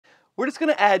We're just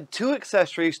going to add two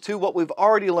accessories to what we've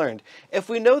already learned. If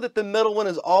we know that the middle one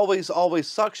is always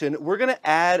suction, we're going to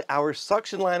add our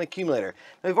suction line accumulator.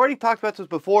 Now, we've already talked about this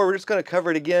before. We're just going to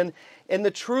cover it again. In the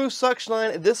true suction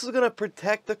line, this is going to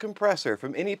protect the compressor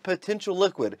from any potential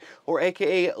liquid, or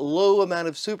aka low amount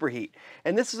of superheat.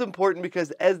 And this is important because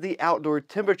as the outdoor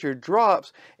temperature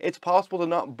drops, it's possible to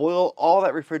not boil all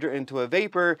that refrigerant into a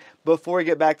vapor before we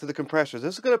get back to the compressor.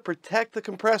 This is going to protect the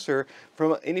compressor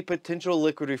from any potential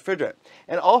liquid refrigerant.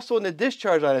 And also in the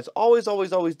discharge line, it's always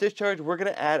discharge. We're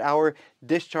going to add our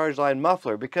discharge line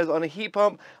muffler, because on a heat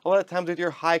pump, a lot of times with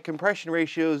your high compression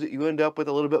ratios, you end up with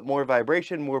a little bit more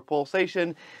vibration, more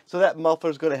pulsation, so that muffler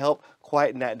is going to help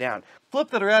quieten that down. Flip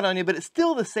that around on you, but it's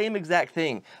still the same exact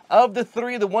thing. Of the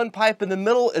three, the one pipe in the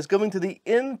middle is going to the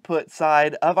input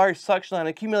side of our suction line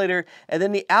accumulator, and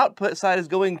then the output side is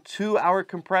going to our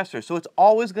compressor. So it's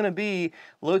always going to be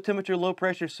low temperature, low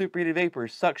pressure, superheated vapor,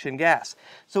 suction gas.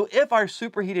 So if our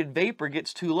superheated vapor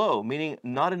gets too low, meaning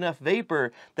not enough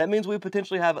vapor, that means we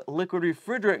potentially have liquid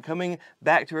refrigerant coming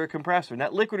back to our compressor. And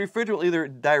that liquid refrigerant will either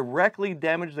directly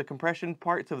damage the compression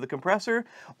parts of the compressor,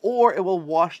 or it will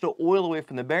wash the oil away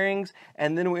from the bearings,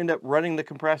 and then we end up running the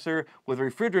compressor with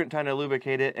refrigerant trying to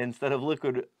lubricate it instead of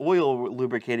liquid oil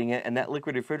lubricating it, and that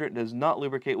liquid refrigerant does not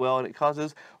lubricate well, and it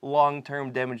causes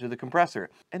long-term damage to the compressor.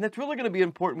 And that's really going to be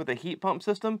important with a heat pump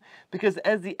system, because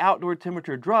as the outdoor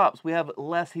temperature drops, we have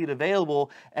less heat available,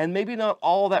 and maybe not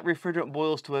all that refrigerant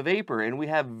boils to a vapor, and we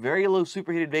have very low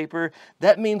superheated vapor.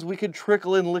 That means we could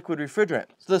trickle in liquid refrigerant.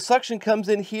 So the suction comes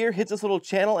in here, hits this little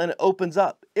channel, and it opens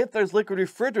up. If there's liquid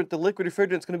refrigerant, the liquid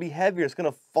refrigerant is going to be heavier. It's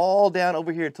going to fall down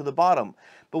over here to the bottom.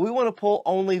 But we want to pull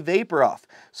only vapor off.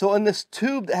 So in this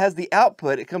tube that has the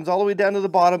output, it comes all the way down to the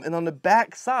bottom, and on the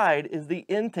back side is the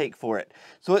intake for it.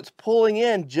 So it's pulling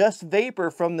in just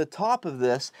vapor from the top of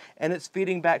this, and it's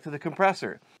feeding back to the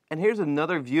compressor. And here's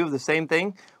another view of the same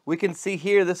thing. We can see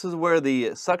here, this is where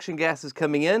the suction gas is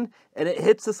coming in, and it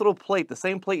hits this little plate. The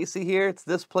same plate you see here, it's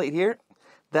this plate here.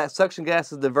 That suction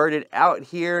gas is diverted out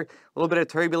here, a little bit of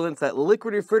turbulence. That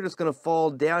liquid refrigerant is going to fall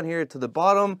down here to the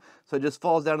bottom, so it just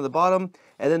falls down to the bottom.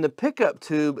 And then the pickup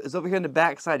tube is over here on the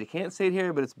back side. You can't see it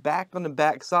here, but it's back on the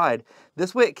back side.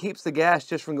 This way it keeps the gas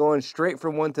just from going straight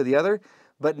from one to the other.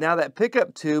 But now that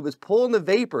pickup tube is pulling the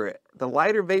vapor, the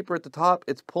lighter vapor at the top,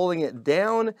 it's pulling it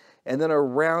down and then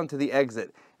around to the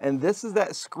exit. And this is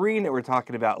that screen that we're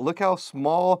talking about. Look how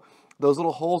small those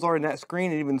little holes are in that screen,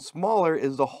 and even smaller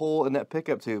is the hole in that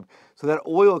pickup tube. So that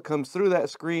oil comes through that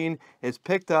screen, is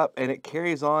picked up, and it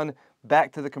carries on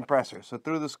back to the compressor. So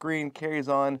through the screen, carries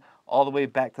on all the way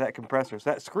back to that compressor.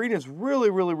 So that screen is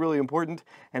really important.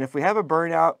 And if we have a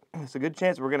burnout, it's a good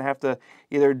chance we're gonna have to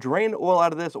either drain the oil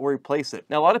out of this or replace it.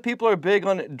 Now, a lot of people are big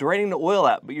on draining the oil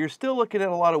out, but you're still looking at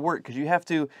a lot of work, because you have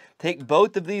to take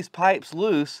both of these pipes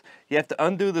loose. You have to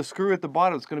undo the screw at the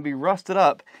bottom. It's gonna be rusted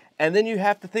up. And then you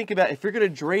have to think about, if you're gonna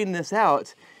drain this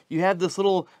out, you have this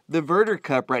little diverter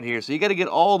cup right here. So you gotta get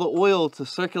all the oil to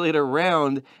circulate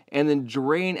around and then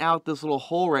drain out this little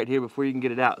hole right here before you can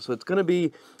get it out. So it's gonna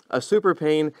be a super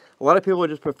pain. A lot of people would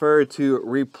just prefer to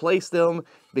replace them,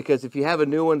 because if you have a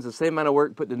new one, it's the same amount of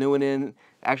work putting the new one in.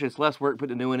 Actually, it's less work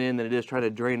putting the new one in than it is trying to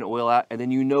drain the oil out, and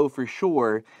then you know for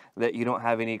sure that you don't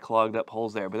have any clogged up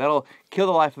holes there. But that'll kill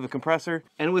the life of the compressor.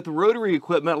 And with rotary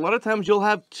equipment, a lot of times you'll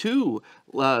have two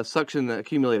suction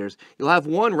accumulators. You'll have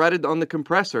one right on the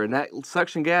compressor, and that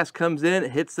suction gas comes in,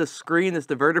 it hits the screen, this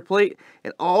diverter plate,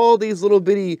 and all these little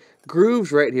bitty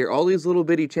grooves right here, all these little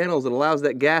bitty channels, it allows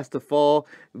that gas to fall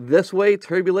this way,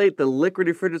 turbulate. The liquid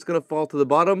refrigerant is going to fall to the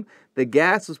bottom. The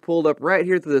gas is pulled up right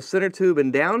here through the center tube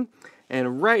and down.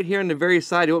 And right here on the very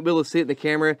side, you won't be able to see it in the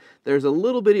camera, there's a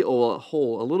little bitty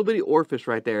hole, a little bitty orifice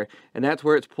right there, and that's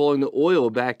where it's pulling the oil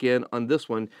back in on this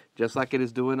one, just like it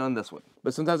is doing on this one.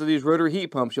 But sometimes with these rotary heat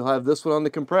pumps, you'll have this one on the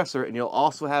compressor, and you'll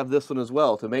also have this one as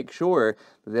well, to make sure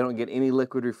that they don't get any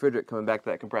liquid refrigerant coming back to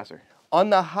that compressor. On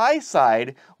the high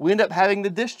side, we end up having the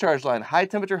discharge line. High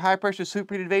temperature, high pressure,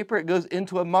 superheated vapor, it goes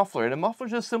into a muffler. And a muffler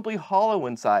is just simply hollow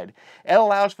inside. It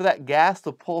allows for that gas,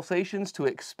 the pulsations, to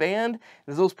expand.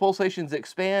 As those pulsations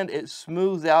expand, it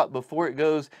smooths out before it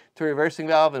goes to a reversing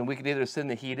valve, and we can either send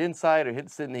the heat inside or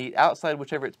send the heat outside,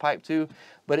 whichever it's piped to.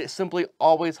 But it's simply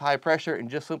always high pressure and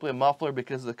just simply a muffler,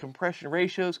 because the compression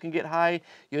ratios can get high.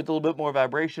 You get a little bit more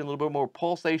vibration, a little bit more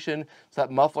pulsation, so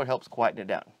that muffler helps quieten it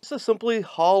down. It's a simply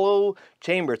hollow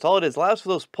chamber. It's all it is. It allows for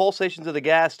those pulsations of the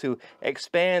gas to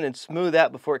expand and smooth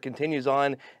out before it continues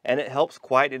on, and it helps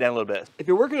quieten it down a little bit. If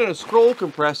you're working on a scroll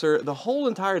compressor, the whole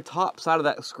entire top side of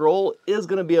that scroll is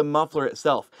going to be a muffler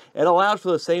itself. It allows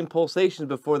for the same pulsations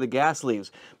before the gas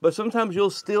leaves, but sometimes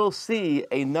you'll still see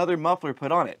another muffler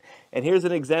put on it. And here's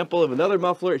an example of another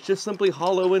muffler. It's just simply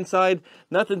hollow inside.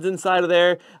 Nothing's inside of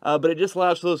there, but it just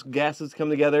allows for those gases to come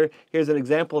together. Here's an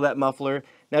example of that muffler.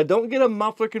 Now, don't get a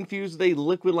muffler confused with a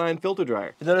liquid line filter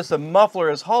dryer. You notice the muffler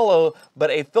is hollow,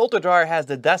 but a filter dryer has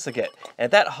the desiccant. And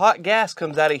if that hot gas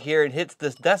comes out of here and hits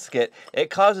this desiccant, it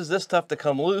causes this stuff to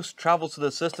come loose, travels through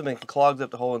the system, and clogs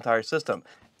up the whole entire system.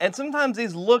 And sometimes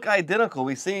these look identical.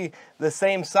 We see the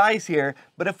same size here,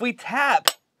 but if we tap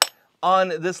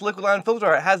on this liquid line filter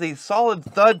dryer, it has a solid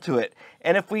thud to it.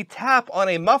 And if we tap on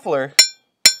a muffler,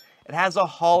 it has a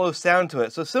hollow sound to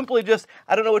it. So simply just,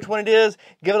 I don't know which one it is,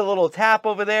 give it a little tap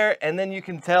over there, and then you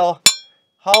can tell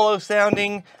hollow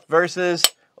sounding versus,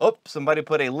 oh, somebody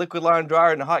put a liquid line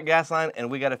dryer in a hot gas line, and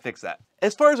we got to fix that.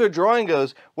 As far as our drawing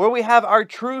goes, where we have our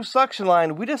true suction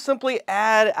line, we just simply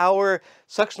add our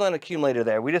suction line accumulator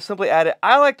there. We just simply add it.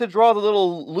 I like to draw the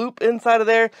little loop inside of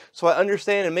there so I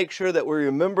understand and make sure that we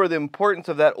remember the importance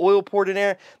of that oil port in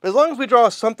there. But as long as we draw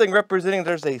something representing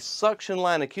there's a suction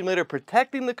line accumulator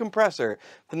protecting the compressor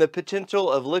from the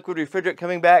potential of liquid refrigerant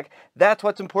coming back, that's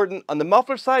what's important. On the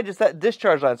muffler side, just that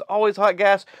discharge line. It's always hot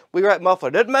gas. We write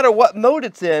muffler. Doesn't matter what mode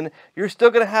it's in, you're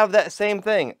still going to have that same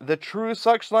thing. The true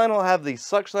suction line will have the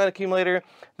suction line accumulator.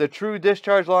 The true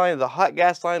discharge line, the hot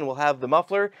gas line, will have the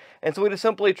muffler. And so we just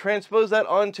simply transpose that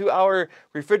onto our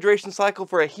refrigeration cycle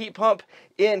for a heat pump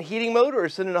in heating mode, or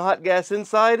sending a hot gas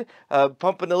inside,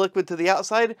 pumping the liquid to the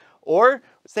outside, or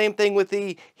same thing with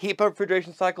the heat pump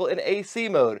refrigeration cycle in AC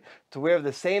mode. So we have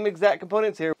the same exact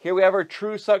components here. Here we have our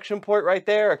true suction port right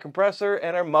there, our compressor,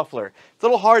 and our muffler. It's a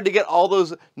little hard to get all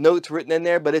those notes written in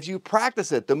there, but if you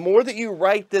practice it, the more that you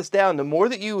write this down, the more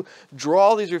that you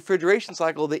draw these refrigeration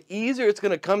cycles, the easier it's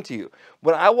going to come to you.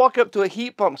 When I walk up to a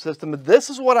heat pump system, this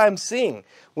is what I'm seeing.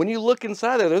 When you look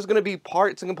inside there, there's going to be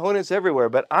parts and components everywhere,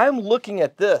 but I'm looking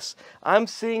at this. I'm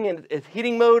seeing in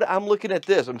heating mode, I'm looking at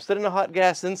this. I'm sending a hot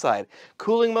gas inside.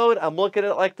 Cooling mode, I'm looking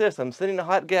at it like this. I'm sending the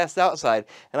hot gas outside,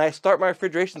 and I start my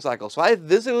refrigeration cycle. So I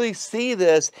visually see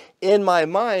this in my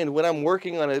mind when I'm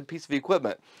working on a piece of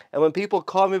equipment. And when people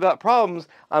call me about problems,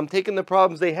 I'm taking the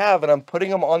problems they have and I'm putting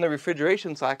them on the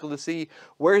refrigeration cycle to see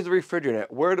where's the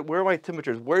refrigerant, where are my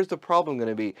temperatures, where's the problem going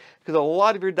to be? Because a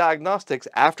lot of your diagnostics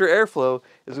after airflow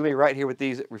is going to be right here with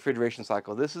these refrigeration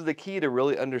cycles. This is the key to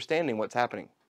really understanding what's happening.